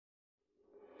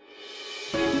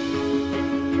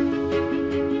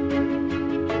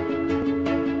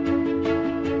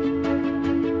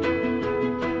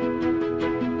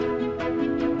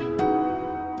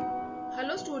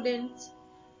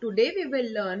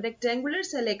will learn rectangular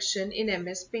selection in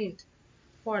MS Paint.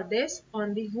 For this,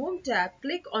 on the Home tab,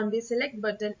 click on the Select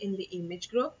button in the image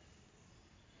group.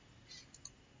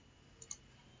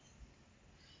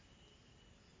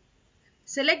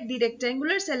 Select the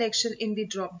rectangular selection in the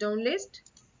drop-down list.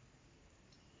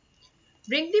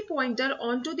 Bring the pointer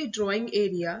onto the drawing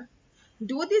area.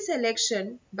 Do the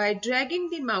selection by dragging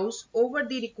the mouse over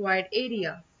the required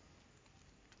area.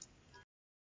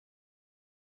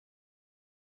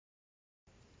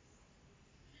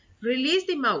 Release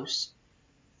the mouse.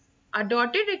 A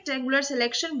dotted rectangular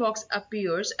selection box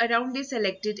appears around the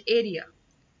selected area.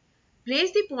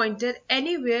 Place the pointer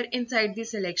anywhere inside the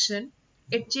selection.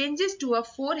 It changes to a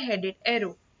four-headed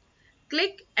arrow.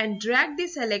 Click and drag the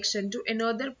selection to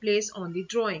another place on the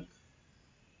drawing.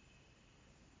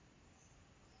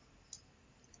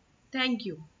 Thank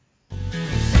you.